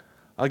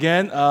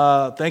Again,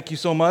 thank you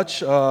so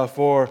much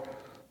for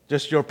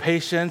just your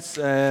patience,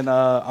 and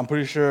I'm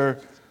pretty sure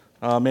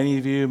many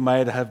of you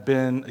might have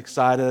been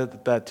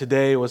excited that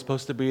today was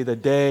supposed to be the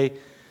day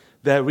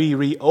that we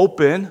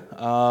reopen,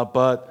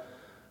 but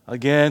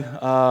again,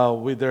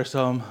 there's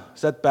some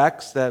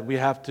setbacks that we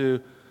have to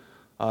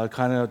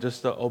kind of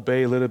just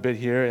obey a little bit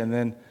here, and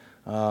then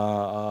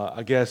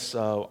I guess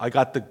I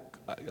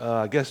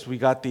guess we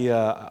got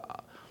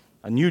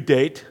a new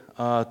date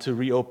to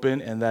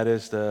reopen, and that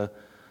is the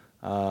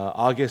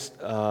August,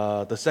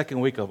 the second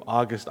week of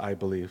August, I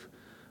believe.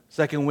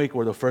 Second week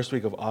or the first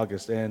week of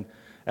August. And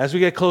as we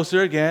get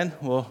closer again,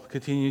 we'll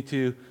continue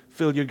to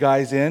fill you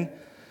guys in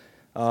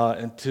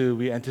until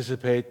we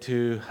anticipate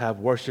to have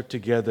worship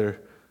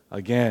together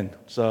again.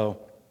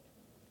 So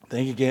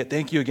thank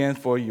you again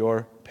for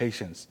your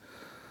patience.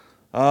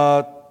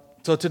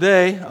 So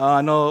today,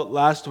 I know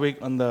last week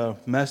on the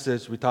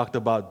message we talked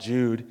about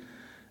Jude,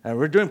 and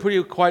we're doing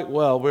quite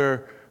well.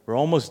 We're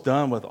almost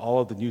done with all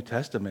of the New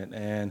Testament,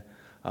 and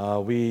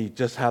we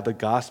just have the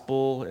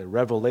Gospel and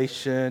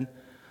Revelation,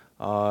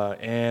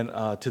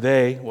 and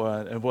today,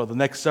 well, the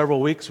next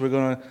several weeks, we're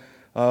going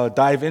to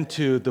dive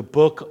into the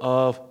book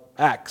of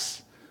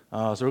Acts. So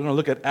we're going to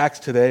look at Acts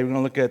today. We're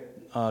going to look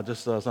at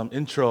just some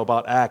intro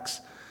about Acts,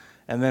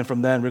 and then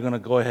from then we're going to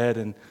go ahead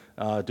and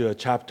do a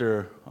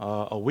chapter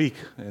a week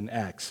in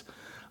Acts.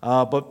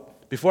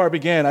 But before I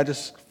begin,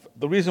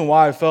 the reason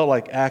why I felt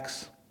like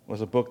Acts was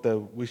a book that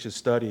we should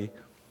study.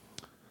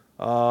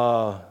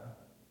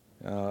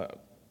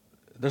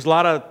 There's a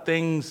lot of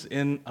things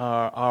in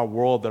our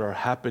world that are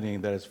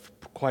happening that is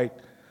quite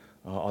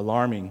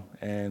alarming,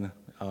 and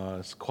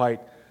it's quite,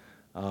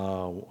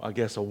 I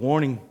guess, a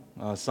warning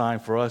sign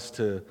for us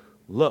to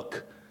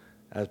look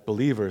as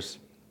believers.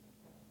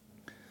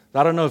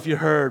 I don't know if you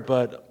heard,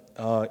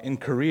 but in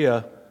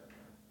Korea,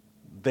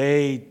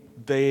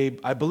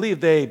 I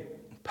believe they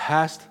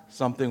passed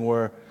something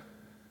where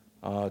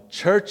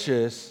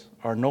churches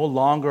are no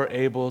longer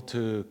able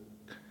to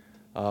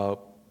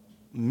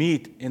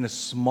meet in a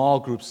small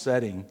group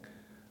setting,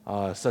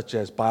 such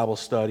as Bible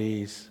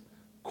studies,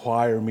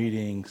 choir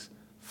meetings,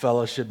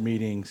 fellowship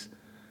meetings,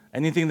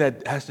 anything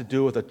that has to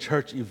do with a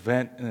church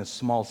event in a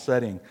small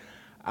setting,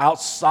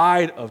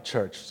 outside of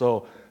church.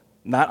 So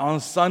not on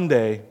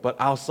Sunday, but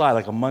outside,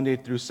 like a Monday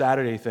through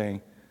Saturday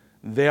thing,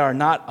 they are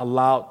not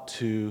allowed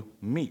to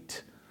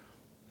meet.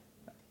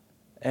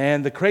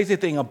 And the crazy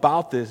thing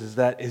about this is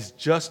that it's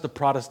just the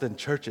Protestant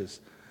churches.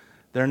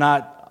 They're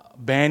not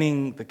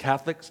banning the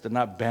Catholics. They're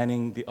not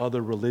banning the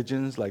other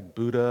religions like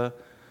Buddha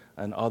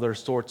and other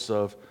sorts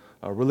of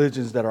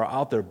religions that are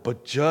out there,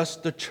 but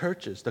just the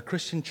churches, the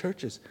Christian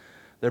churches.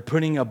 They're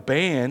putting a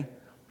ban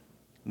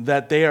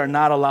that they are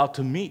not allowed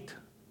to meet.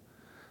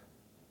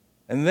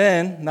 And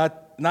then,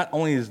 not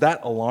only is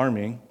that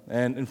alarming,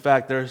 and in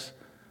fact, there's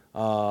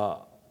a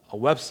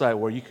website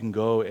where you can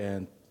go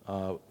and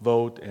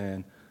vote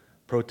and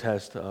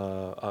protest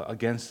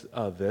against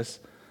this.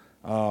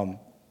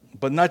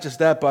 But not just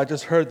that, but I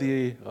just heard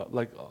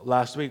like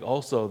last week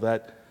also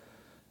that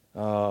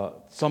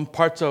some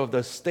parts of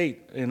the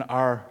state in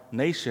our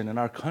nation, in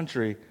our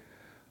country,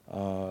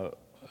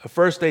 at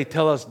first they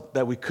tell us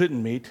that we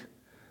couldn't meet,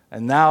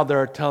 and now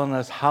they're telling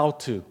us how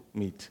to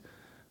meet.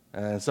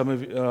 And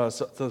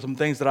some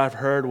things that I've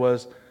heard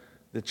was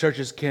the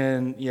churches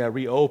can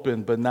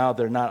reopen, but now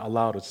they're not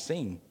allowed to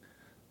sing.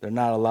 They're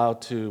not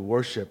allowed to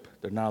worship.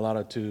 They're not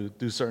allowed to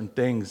do certain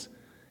things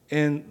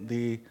in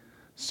the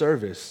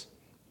service.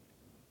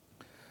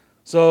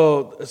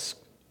 So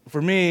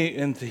for me,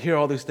 and to hear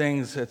all these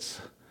things,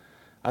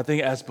 I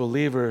think as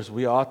believers,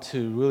 we ought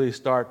to really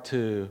start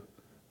to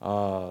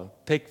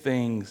take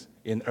things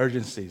in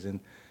urgencies and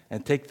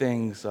take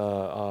things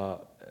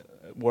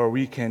where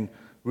we can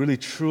really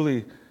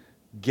truly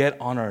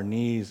get on our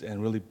knees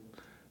and really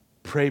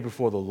pray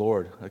before the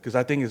Lord, because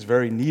I think it's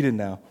very needed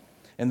now.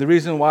 And the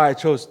reason why I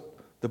chose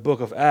the book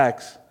of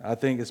Acts, I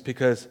think, is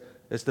because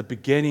it's the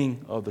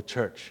beginning of the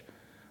church.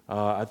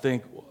 I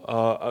think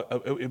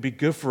it would be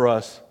good for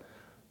us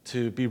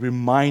to be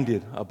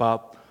reminded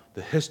about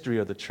the history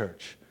of the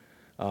church,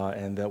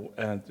 and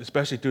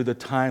especially through the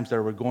times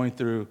that we're going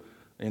through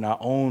in our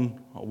own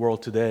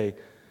world today.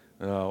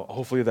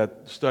 Hopefully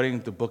that studying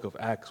the book of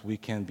Acts, we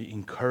can be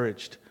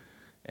encouraged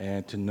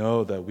and to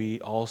know that we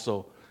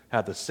also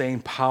have the same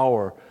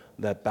power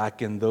that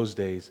back in those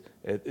days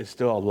is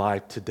still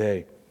alive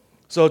today.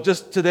 So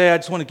just today, I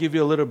just want to give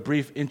you a little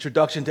brief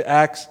introduction to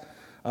Acts.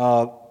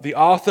 The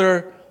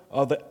author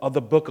of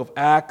the book of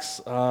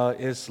Acts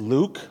is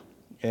Luke,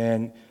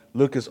 and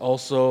Luke is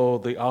also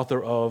the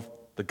author of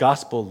the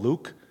Gospel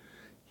Luke.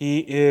 He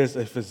is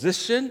a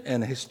physician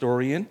and a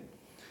historian.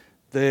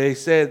 They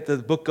said the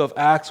book of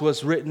Acts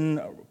was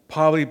written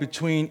probably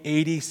between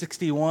AD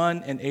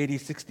 61 and AD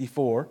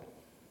 64.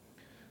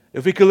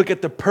 If we could look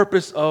at the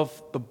purpose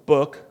of the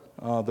book,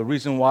 the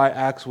reason why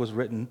Acts was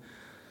written,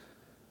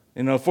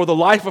 for the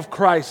life of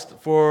Christ,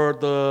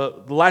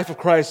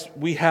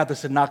 we have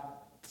the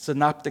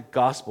synoptic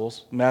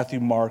Gospels, Matthew,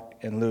 Mark,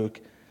 and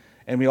Luke,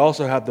 and we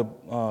also have the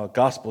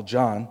Gospel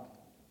John.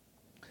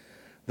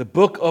 The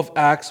book of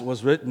Acts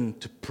was written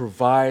to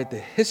provide the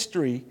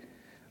history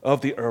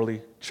of the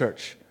early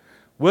church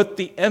with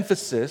the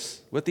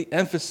emphasis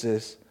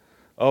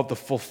of the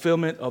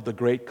fulfillment of the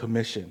Great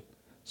Commission.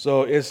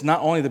 So it's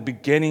not only the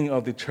beginning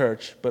of the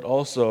church, but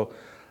also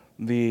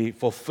the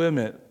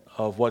fulfillment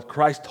of what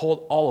Christ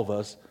told all of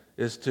us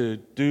is to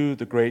do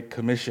the Great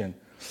Commission.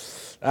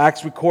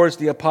 Acts records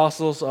the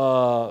apostles,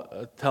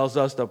 tells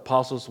us the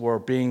apostles were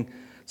being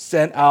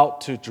sent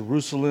out to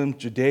Jerusalem,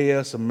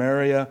 Judea,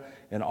 Samaria,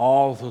 and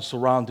all the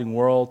surrounding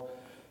world.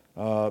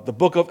 The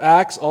book of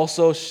Acts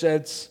also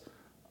sheds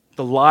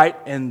the light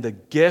and the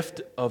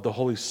gift of the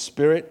Holy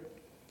Spirit.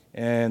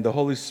 And the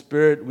Holy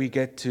Spirit we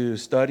get to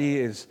study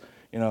is,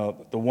 the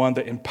one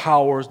that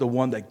empowers, the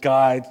one that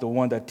guides, the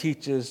one that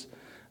teaches,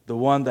 the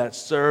one that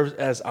serves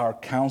as our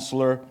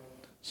counselor.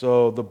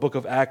 So the book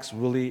of Acts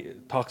really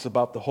talks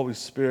about the Holy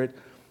Spirit.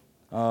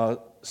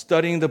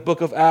 Studying the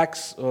book of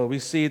Acts, we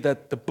see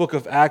that the book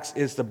of Acts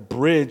is the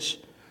bridge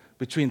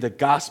between the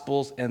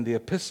Gospels and the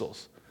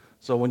epistles.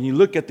 So when you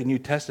look at the New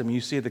Testament,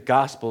 you see the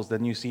Gospels,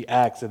 then you see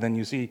Acts, and then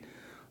you see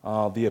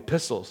the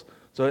epistles.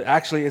 So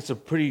actually, it's a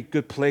pretty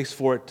good place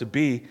for it to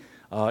be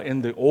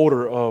in the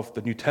order of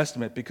the New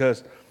Testament,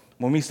 because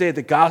when we say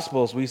the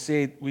Gospels,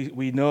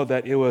 we know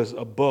that it was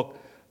a book,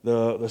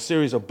 the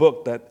series of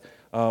book that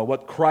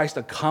what Christ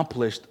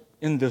accomplished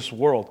in this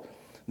world.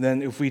 And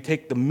then if we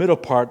take the middle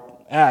part,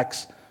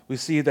 Acts, we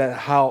see that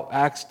how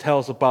Acts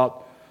tells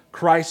about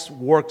Christ's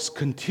works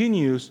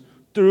continues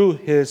through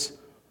his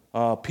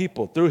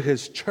people, through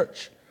his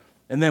church.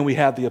 And then we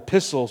have the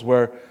epistles,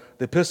 where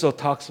the epistle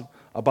talks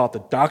about the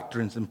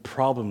doctrines and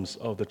problems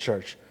of the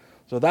church.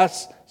 So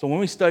when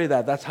we study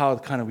that, that's how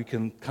we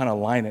can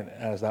line it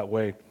as that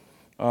way.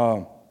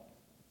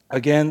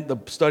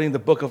 Again, studying the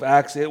book of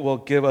Acts, it will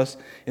give us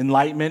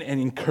enlightenment and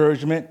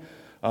encouragement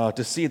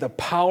to see the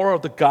power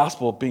of the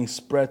gospel being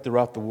spread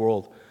throughout the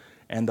world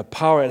and the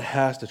power it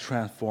has to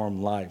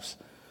transform lives.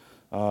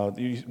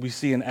 We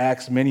see in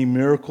Acts many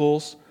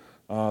miracles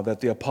that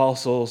the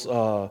apostles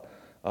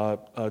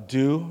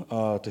do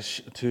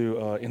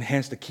to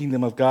enhance the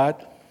kingdom of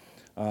God.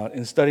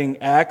 In studying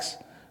Acts,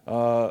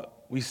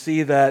 we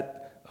see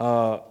that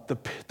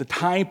the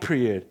time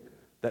period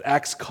that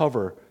Acts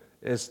cover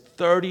is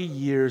 30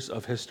 years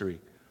of history.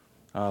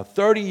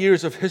 30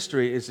 years of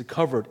history is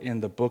covered in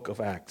the book of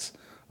Acts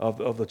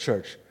of the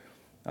church.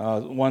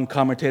 One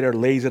commentator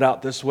lays it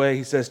out this way.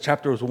 He says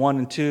chapters 1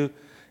 and 2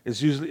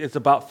 it's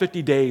about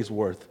 50 days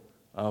worth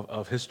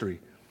of history.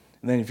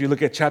 And then if you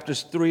look at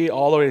chapters 3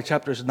 all the way to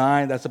chapters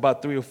 9, that's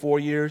about 3 or 4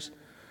 years.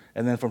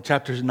 And then from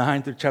chapters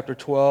 9 through chapter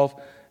 12,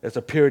 it's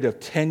a period of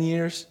 10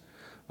 years.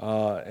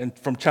 And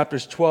from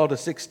chapters 12 to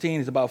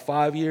 16 is about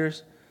 5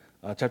 years.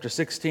 Chapter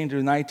 16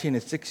 through 19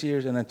 is 6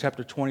 years. And then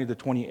chapter 20 to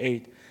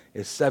 28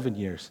 is 7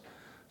 years.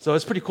 So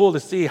it's pretty cool to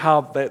see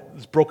how that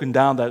is broken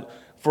down. That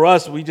for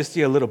us, we just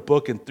see a little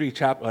book in 3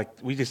 chapters. Like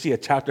we just see a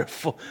chapter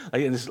full.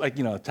 It's like,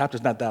 a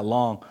chapter's not that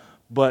long.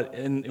 But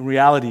in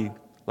reality,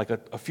 like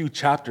a few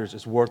chapters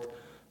is worth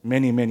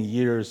many, many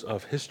years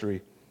of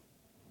history.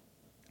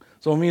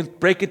 So when we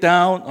break it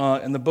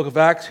down in the book of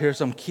Acts, here's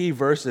some key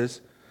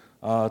verses.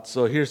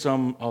 So here's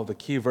some of the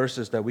key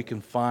verses that we can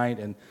find,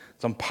 and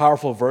some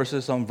powerful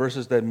verses, some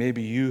verses that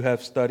maybe you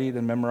have studied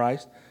and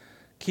memorized.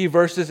 Key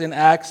verses in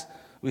Acts,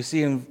 we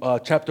see in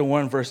chapter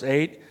 1, verse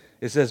 8,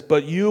 it says,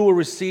 "But you will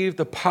receive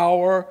the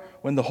power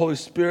when the Holy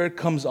Spirit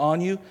comes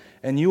on you,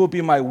 and you will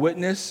be my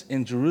witness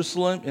in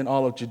Jerusalem, in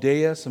all of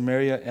Judea,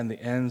 Samaria, and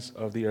the ends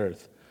of the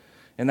earth."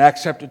 In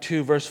Acts chapter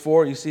 2, verse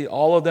 4, you see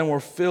all of them were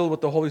filled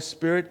with the Holy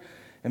Spirit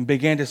and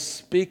began to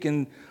speak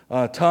in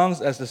tongues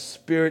as the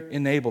Spirit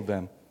enabled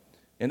them.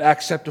 In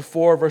Acts chapter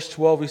 4, verse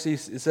 12, we see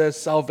it says,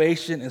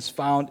 "Salvation is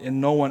found in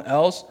no one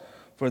else,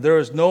 for there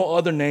is no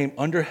other name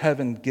under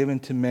heaven given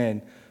to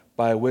men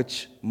by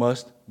which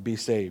must be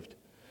saved."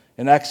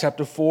 In Acts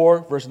chapter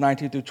 4, verse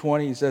 19 through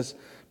 20, he says,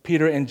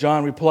 Peter and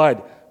John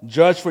replied,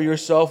 "Judge for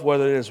yourself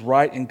whether it is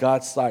right in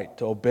God's sight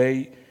to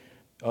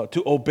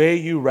obey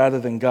you rather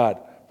than God,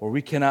 for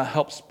we cannot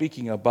help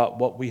speaking about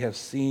what we have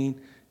seen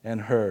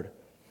and heard."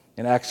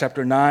 In Acts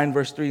chapter 9,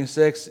 verse 3 and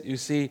 6, you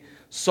see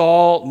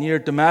Saul near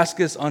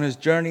Damascus on his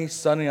journey.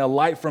 Suddenly a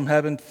light from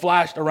heaven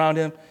flashed around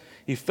him.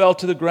 He fell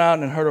to the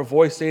ground and heard a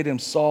voice say to him,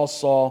 "Saul,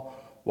 Saul,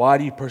 why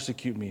do you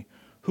persecute me?"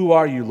 "Who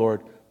are you,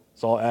 Lord?"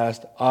 Saul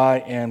asked. "I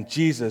am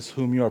Jesus,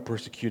 whom you are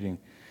persecuting."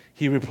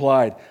 He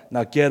replied,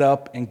 "Now get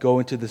up and go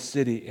into the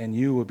city, and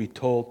you will be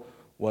told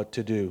what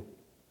to do."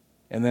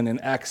 And then in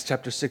Acts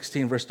chapter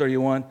 16, verse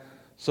 31,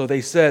 so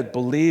they said,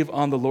 "Believe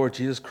on the Lord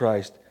Jesus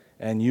Christ,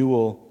 and you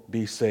will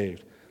be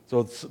saved."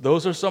 So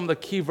those are some of the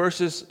key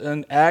verses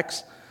in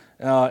Acts.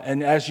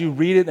 And as you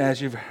read it, and as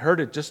you've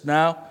heard it just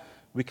now,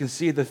 we can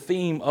see the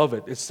theme of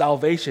it. It's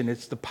salvation.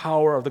 It's the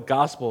power of the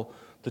gospel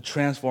to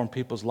transform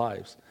people's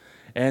lives.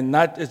 And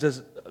not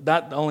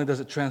only does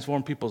it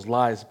transform people's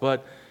lives,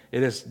 but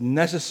it is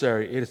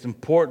necessary, it is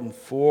important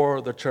for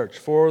the church,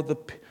 for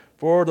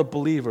the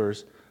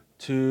believers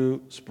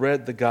to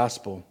spread the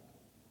gospel.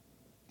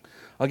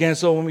 Again,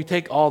 so when we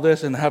take all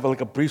this and have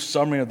like a brief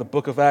summary of the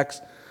book of Acts,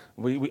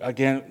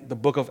 Again, the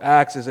book of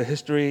Acts is a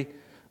history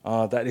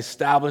that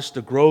established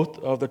the growth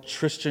of the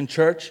Christian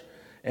church,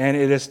 and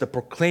it is the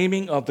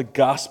proclaiming of the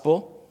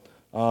gospel.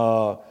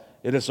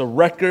 It is a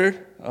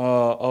record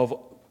of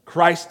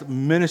Christ's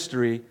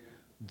ministry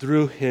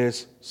through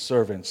his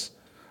servants.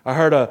 I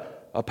heard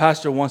a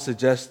pastor once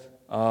suggest,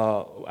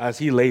 as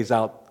he lays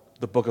out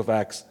the book of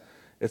Acts,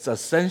 it's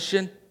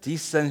ascension,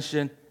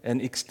 descension,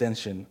 and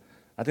extension.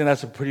 I think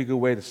that's a pretty good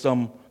way to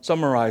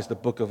summarize the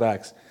book of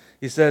Acts.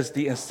 He says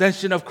the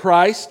ascension of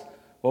Christ,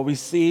 what we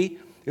see,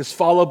 is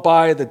followed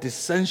by the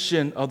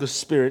descension of the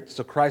Spirit.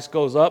 So Christ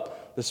goes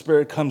up, the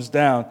Spirit comes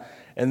down.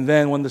 And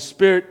then when the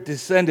Spirit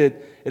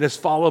descended, it is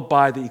followed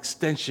by the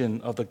extension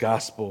of the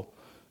gospel.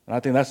 And I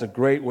think that's a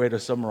great way to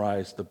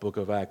summarize the book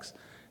of Acts,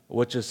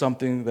 which is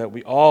something that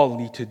we all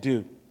need to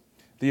do.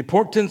 The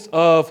importance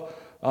of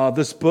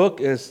this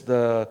book is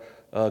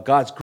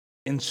God's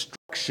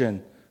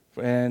instruction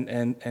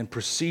and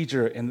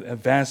procedure and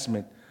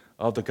advancement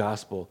of the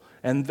gospel.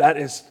 And that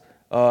is,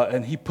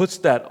 and he puts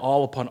that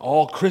all upon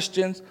all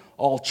Christians,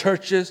 all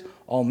churches,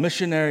 all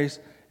missionaries,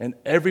 and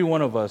every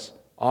one of us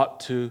ought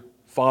to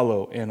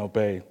follow and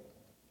obey.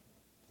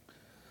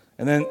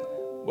 And then,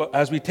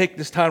 as we take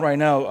this time right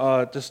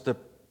now, just the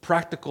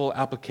practical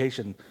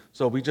application.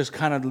 So we just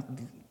kind of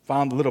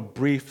found a little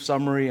brief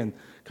summary and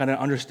kind of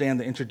understand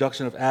the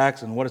introduction of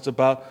Acts and what it's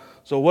about.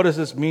 So what does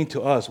this mean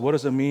to us? What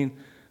does it mean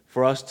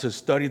for us to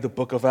study the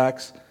book of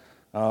Acts?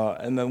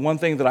 And the one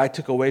thing that I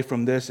took away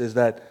from this is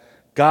that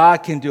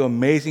God can do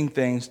amazing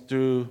things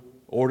through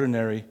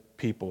ordinary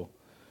people,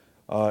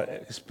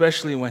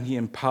 especially when he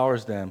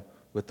empowers them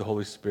with the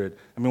Holy Spirit.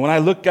 I mean, when I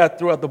look at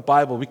throughout the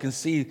Bible, we can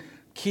see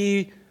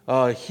key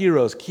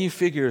heroes, key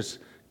figures,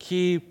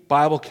 key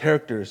Bible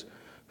characters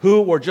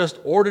who were just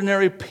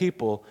ordinary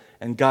people,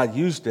 and God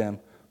used them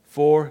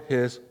for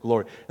his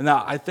glory. And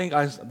now I think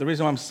the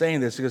reason why I'm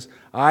saying this is because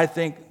I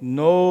think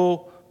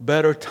no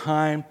better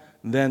time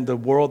than the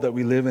world that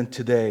we live in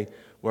today,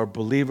 where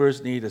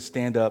believers need to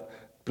stand up,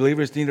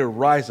 believers need to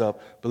rise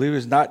up,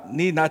 believers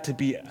need not to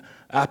be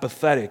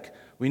apathetic.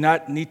 We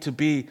not need to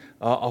be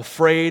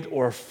afraid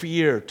or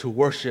fear to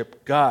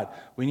worship God.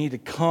 We need to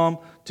come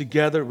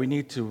together. We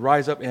need to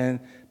rise up and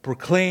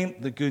proclaim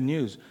the good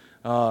news.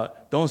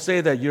 Don't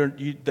say that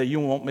you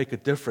won't make a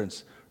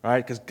difference,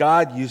 right? Because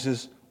God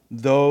uses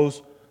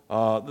those.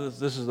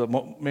 This is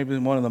maybe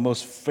one of the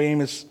most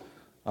famous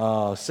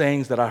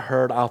sayings that I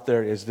heard out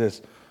there is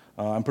this.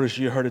 I'm pretty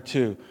sure you heard it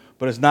too.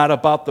 But it's not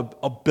about the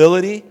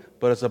ability,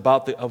 but it's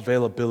about the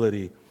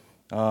availability.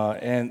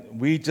 And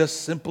we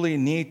just simply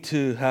need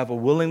to have a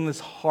willingness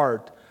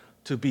heart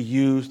to be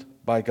used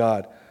by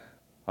God.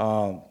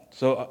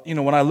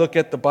 When I look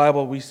at the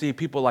Bible, we see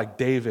people like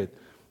David,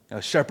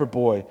 a shepherd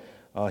boy.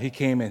 He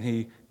came and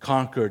he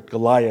conquered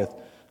Goliath.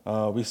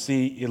 We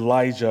see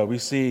Elijah. We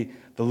see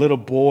the little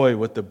boy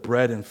with the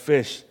bread and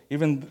fish.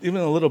 Even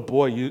the little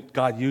boy,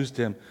 God used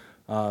him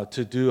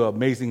to do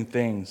amazing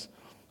things.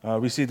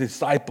 We see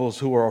disciples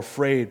who were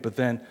afraid, but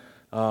then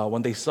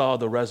when they saw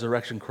the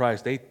resurrection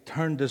Christ, they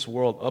turned this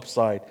world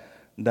upside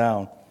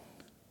down.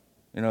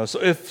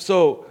 So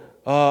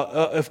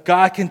if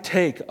God can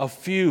take a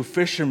few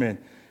fishermen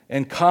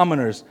and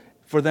commoners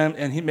for them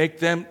and he make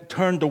them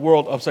turn the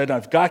world upside down,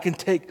 if God can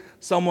take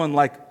someone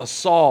like a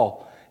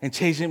Saul and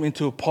change him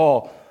into a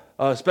Paul,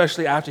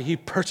 especially after he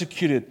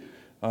persecuted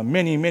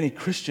many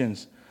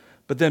Christians,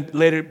 but then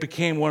later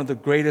became one of the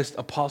greatest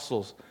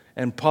apostles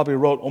and probably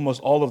wrote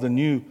almost all of the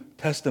New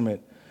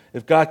Testament.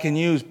 If God can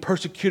use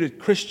persecuted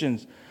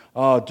Christians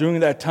during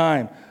that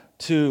time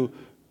to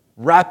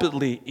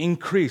rapidly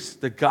increase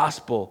the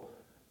gospel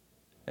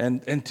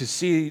and to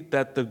see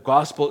that the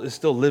gospel is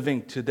still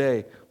living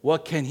today,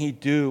 what can he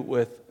do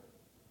with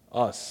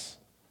us?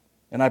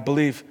 And I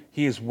believe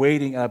he is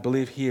waiting, and I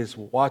believe he is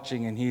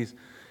watching, and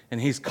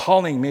he's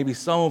calling maybe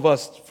some of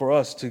us for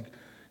us to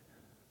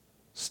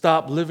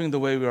stop living the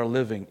way we are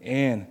living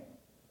and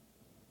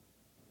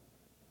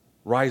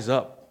rise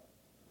up.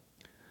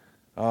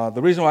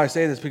 The reason why I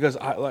say this is because,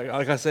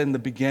 like I said in the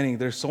beginning,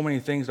 there's so many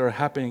things that are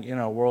happening in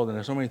our world, and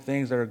there's so many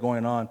things that are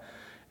going on.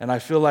 And I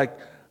feel like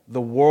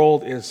the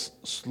world is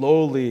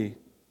slowly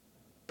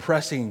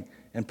pressing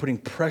and putting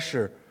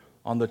pressure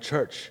on the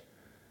church.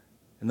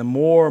 And the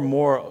more and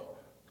more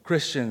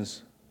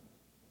Christians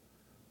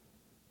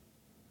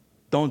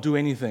don't do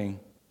anything,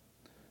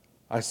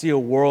 I see a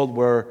world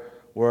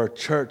where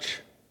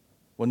church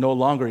will no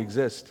longer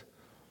exist.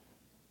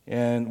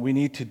 And we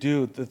need to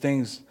do the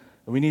things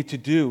we need to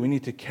do. We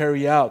need to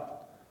carry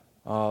out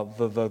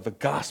the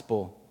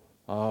gospel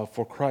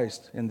for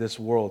Christ in this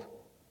world.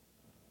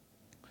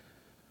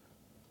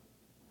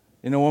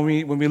 When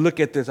we look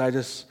at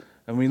this,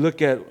 when we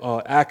look at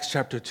Acts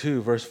chapter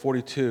 2, verse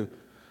 42,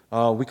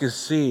 we can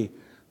see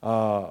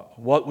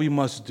what we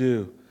must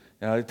do.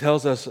 It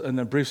tells us in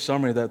a brief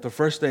summary that the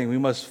first thing, we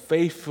must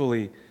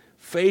faithfully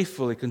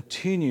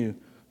continue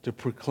to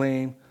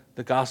proclaim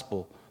the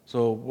gospel.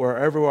 So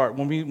wherever we are,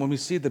 when we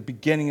see the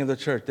beginning of the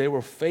church, they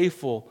were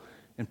faithful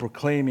in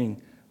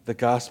proclaiming the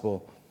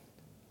gospel.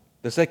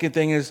 The second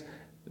thing is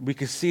we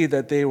can see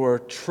that they were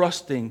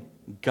trusting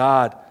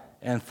God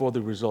and for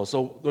the results.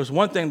 So there's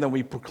one thing that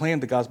we proclaim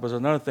the gospel, there's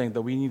another thing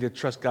that we need to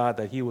trust God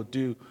that He will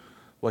do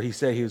what He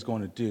said He was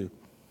going to do.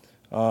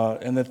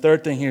 And the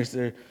third thing here is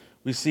that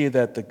we see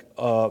that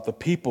the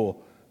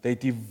people, they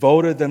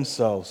devoted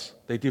themselves.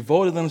 They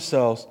devoted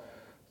themselves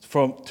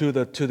to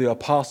the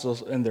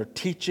apostles in their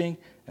teaching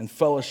and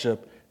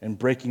fellowship and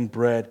breaking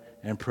bread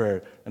and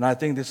prayer. And I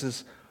think this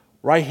is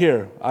right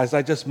here, as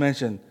I just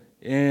mentioned,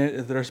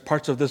 there's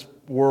parts of this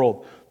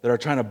world that are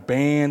trying to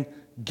ban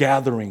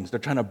gatherings. They're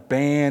trying to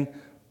ban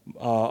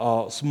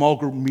small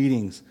group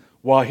meetings.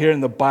 While here in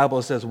the Bible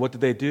it says, what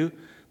did they do?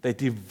 They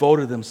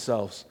devoted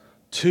themselves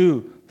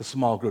to the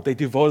small group. They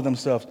devoted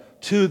themselves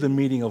to the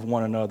meeting of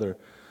one another.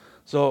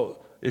 So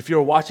if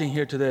you're watching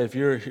here today, if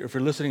you're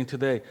listening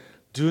today,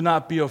 do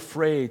not be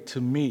afraid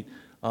to meet,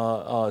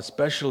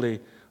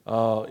 especially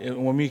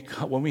when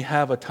we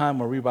have a time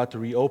where we're about to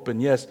reopen.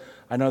 Yes,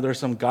 I know there's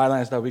some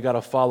guidelines that we got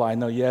to follow. I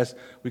know, yes,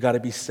 we got to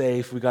be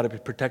safe. We got to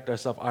protect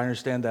ourselves. I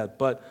understand that.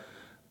 But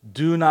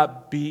do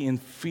not be in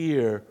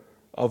fear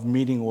of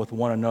meeting with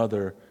one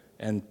another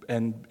and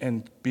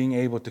being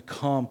able to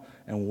come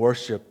and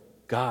worship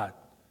God.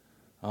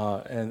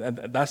 And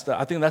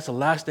I think that's the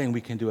last thing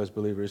we can do as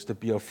believers, to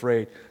be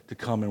afraid to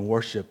come and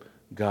worship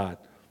God.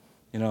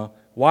 You know,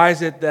 why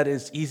is it that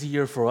it's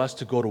easier for us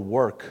to go to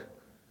work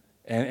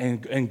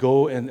and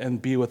go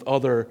and be with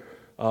other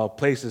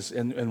places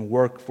and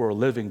work for a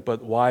living?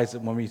 But why is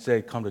it when we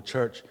say come to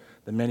church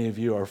that many of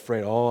you are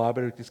afraid, oh, I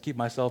better just keep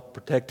myself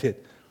protected?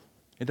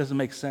 It doesn't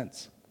make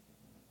sense.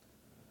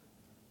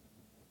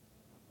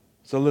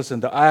 So listen,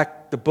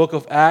 the book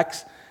of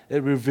Acts,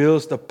 it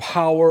reveals the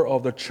power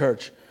of the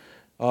church.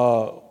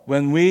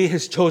 When we,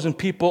 His chosen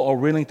people, are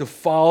willing to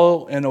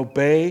follow and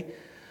obey,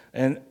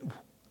 and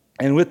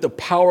with the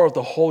power of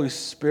the Holy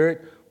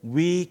Spirit,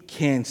 we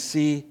can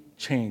see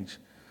change.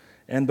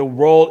 And the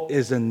world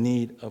is in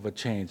need of a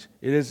change.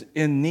 It is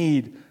in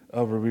need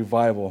of a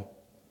revival.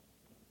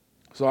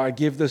 So I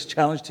give this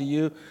challenge to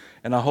you,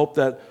 and I hope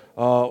that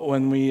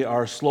when we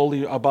are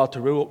slowly about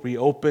to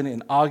reopen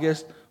in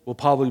August, we'll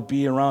probably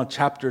be around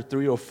chapter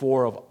 3 or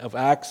 4 of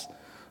Acts.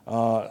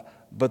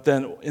 But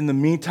then in the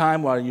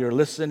meantime, while you're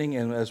listening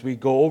and as we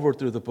go over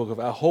through the book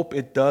I hope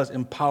it does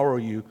empower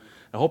you.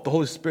 I hope the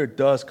Holy Spirit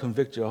does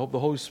convict you. I hope the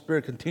Holy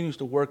Spirit continues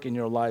to work in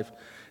your life.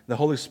 The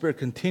Holy Spirit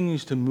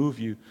continues to move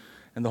you.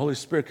 And the Holy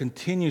Spirit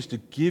continues to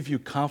give you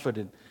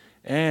confidence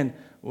and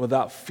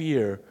without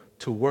fear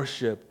to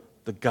worship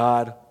the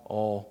God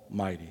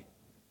Almighty.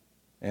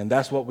 And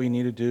that's what we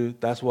need to do.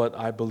 That's what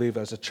I believe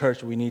as a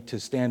church we need to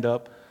stand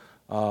up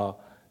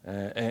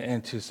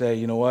and to say,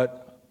 you know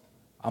what?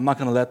 I'm not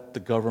going to let the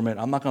government,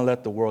 I'm not going to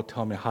let the world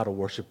tell me how to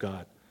worship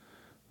God.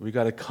 We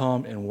got to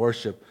come and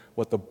worship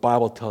what the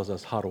Bible tells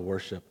us how to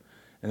worship.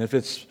 And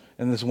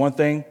there's one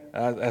thing,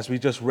 as we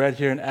just read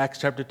here in Acts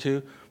chapter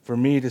 2, for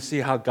me to see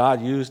how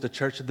God used the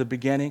church at the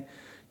beginning.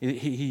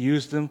 He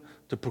used them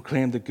to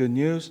proclaim the good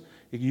news.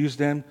 He used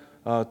them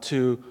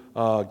to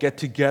get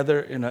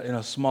together in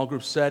a small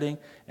group setting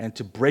and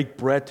to break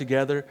bread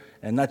together.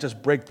 And not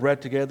just break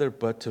bread together,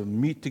 but to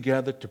meet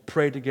together, to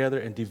pray together,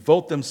 and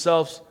devote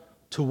themselves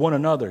to one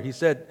another. He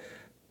said,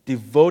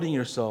 devoting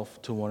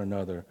yourself to one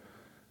another.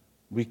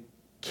 We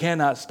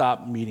cannot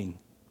stop meeting.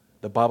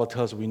 The Bible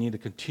tells us we need to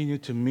continue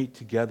to meet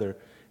together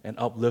and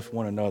uplift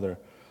one another.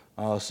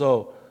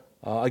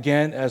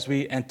 Again, as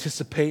we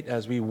anticipate,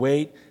 as we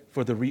wait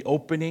for the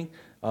reopening,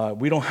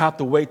 we don't have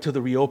to wait till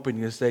the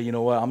reopening to say, you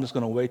know what, I'm just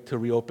going to wait till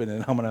reopen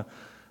and I'm going to,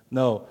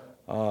 no,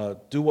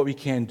 do what we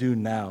can do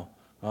now.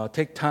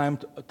 Take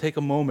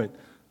a moment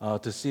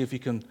to see if you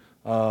can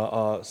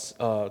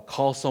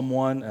call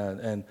someone.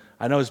 And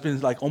I know it's been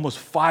like almost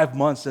 5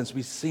 months since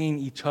we've seen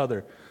each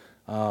other.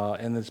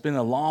 And it's been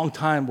a long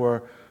time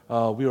where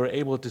we were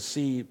able to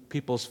see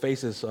people's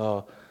faces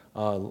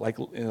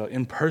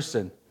in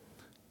person.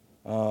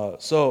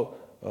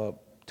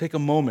 Take a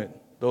moment,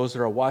 those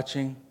that are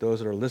watching, those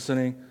that are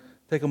listening,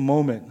 take a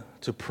moment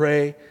to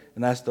pray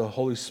and ask the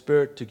Holy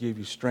Spirit to give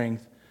you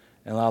strength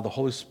and allow the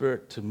Holy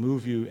Spirit to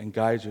move you and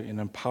guide you and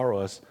empower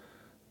us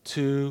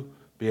to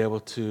be able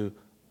to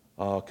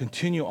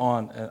continue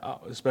on,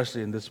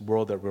 especially in this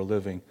world that we're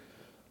living.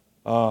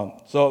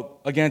 So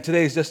again,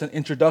 today is just an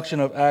introduction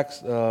of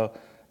Acts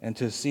and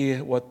to see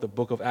what the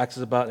book of Acts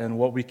is about and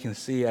what we can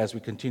see as we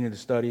continue to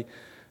study.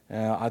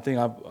 I think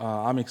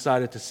I'm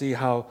excited to see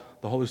how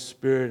the Holy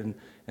Spirit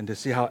and to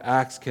see how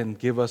Acts can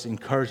give us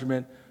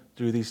encouragement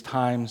through these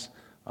times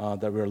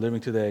that we're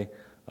living today.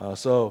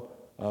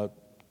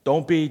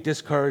 Don't be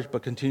discouraged,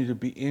 but continue to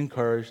be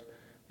encouraged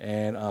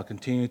and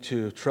continue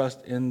to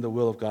trust in the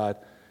will of God.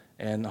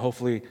 And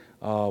hopefully,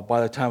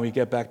 by the time we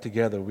get back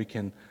together, we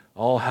can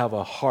all have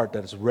a heart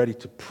that is ready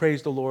to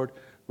praise the Lord,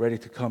 ready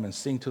to come and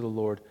sing to the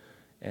Lord,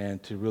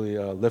 and to really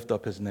lift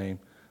up His name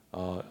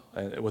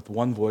with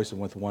one voice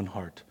and with one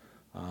heart.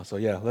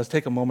 Let's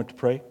take a moment to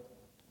pray.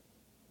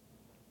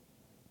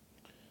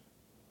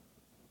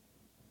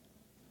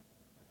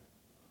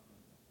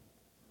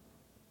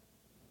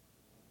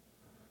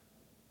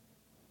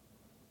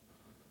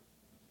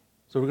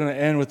 So we're going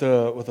to end with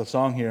a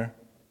song here.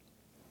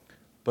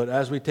 But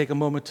as we take a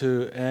moment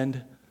to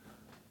end,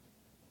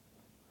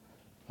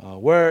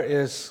 where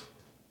is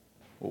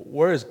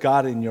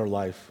God in your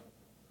life?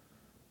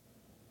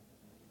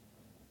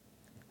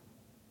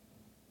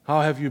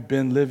 How have you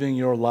been living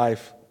your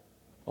life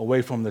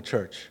away from the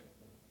church?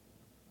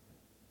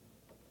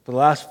 For the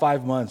last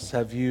 5 months,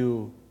 have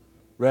you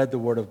read the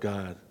Word of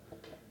God?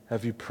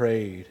 Have you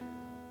prayed?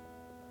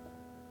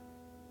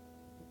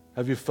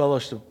 Have you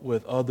fellowshiped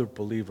with other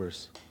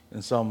believers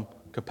in some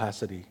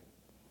capacity?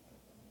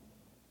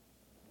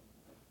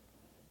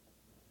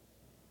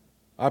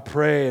 I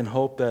pray and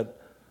hope that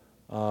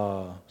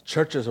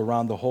churches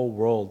around the whole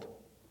world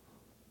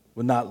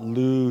would not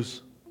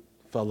lose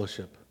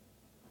fellowship.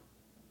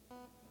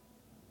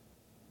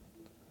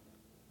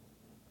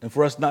 And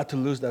for us not to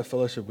lose that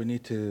fellowship, we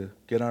need to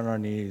get on our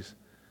knees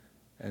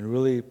and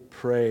really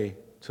pray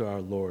to our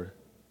Lord.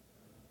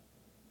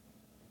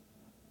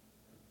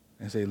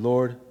 And say,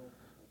 Lord,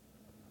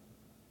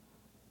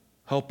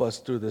 help us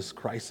through this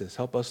crisis.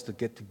 Help us to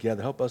get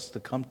together. Help us to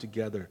come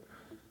together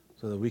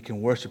so that we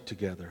can worship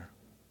together.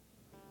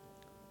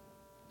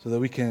 So that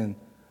we can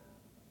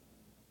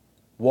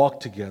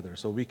walk together.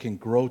 So we can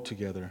grow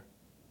together.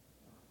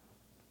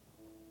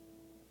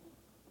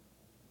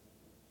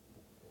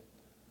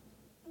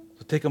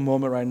 So take a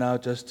moment right now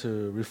just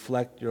to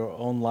reflect your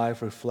own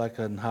life, reflect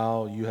on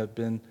how you have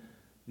been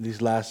in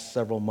these last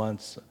several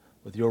months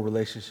with your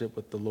relationship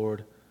with the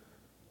Lord.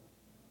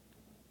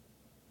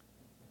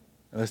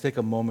 And let's take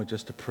a moment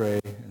just to pray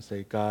and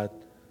say, God,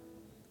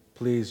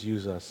 please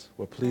use us,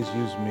 or please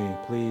use me.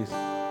 Please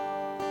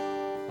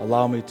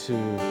allow me to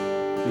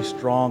be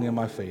strong in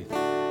my faith.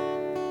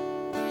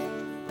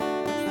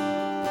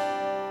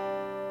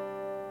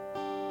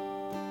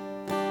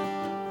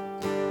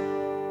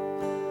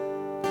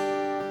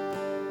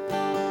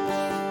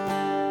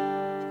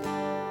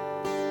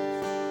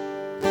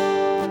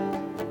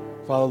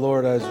 Father,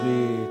 Lord, as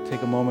we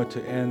take a moment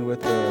to end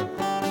with the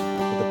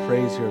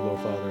praise here, Lord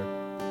Father,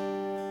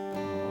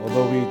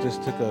 although we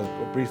just took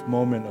a brief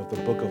moment of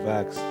the book of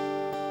Acts,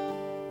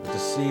 to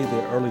see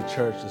the early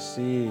church, to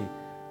see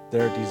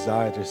their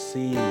desire, to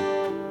see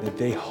that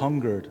they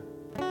hungered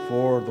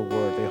for the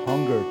Word, they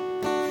hungered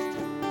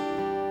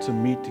to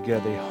meet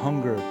together, they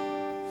hungered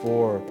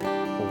for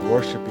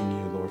worshiping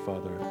you, Lord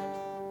Father.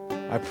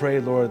 I pray,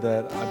 Lord,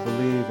 that I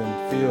believe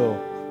and feel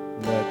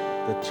that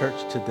the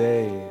church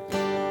today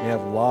may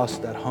have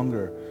lost that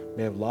hunger,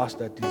 may have lost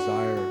that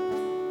desire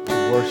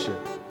to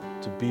worship,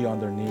 to be on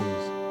their knees,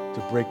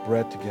 to break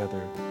bread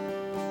together.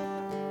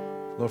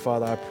 Lord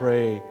Father, I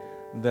pray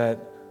that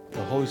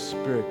the Holy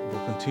Spirit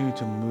will continue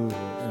to move,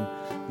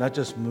 and not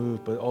just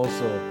move, but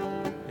also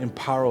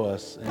empower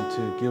us and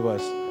to give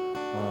us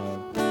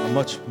a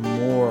much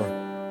more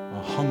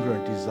hunger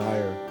and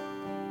desire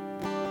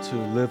to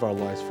live our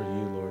lives for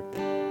you, Lord.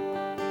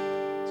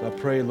 So I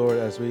pray, Lord,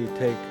 as we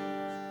take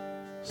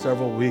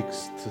several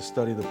weeks to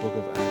study the book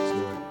of Acts,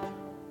 Lord,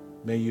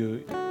 may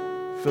you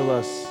fill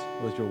us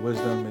with your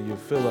wisdom. May you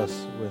fill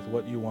us with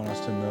what you want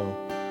us to know.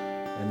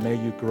 And may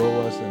you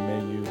grow us, and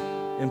may you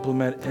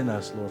implement in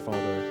us, Lord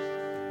Father,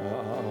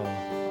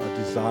 a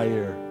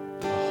desire,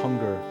 a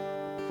hunger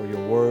for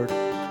your word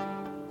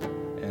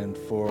and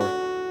for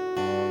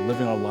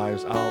living our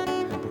lives out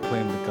and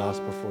proclaiming the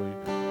gospel for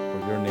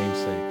your name's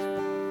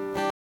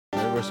sake.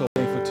 And we're so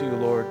thankful to you,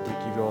 Lord. We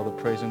give you all the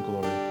praise and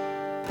glory.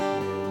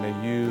 And may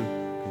you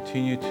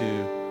continue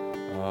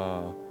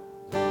to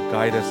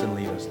guide us and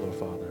lead us, Lord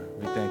Father.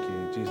 We thank you.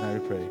 In Jesus'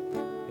 name we pray.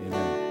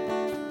 Amen.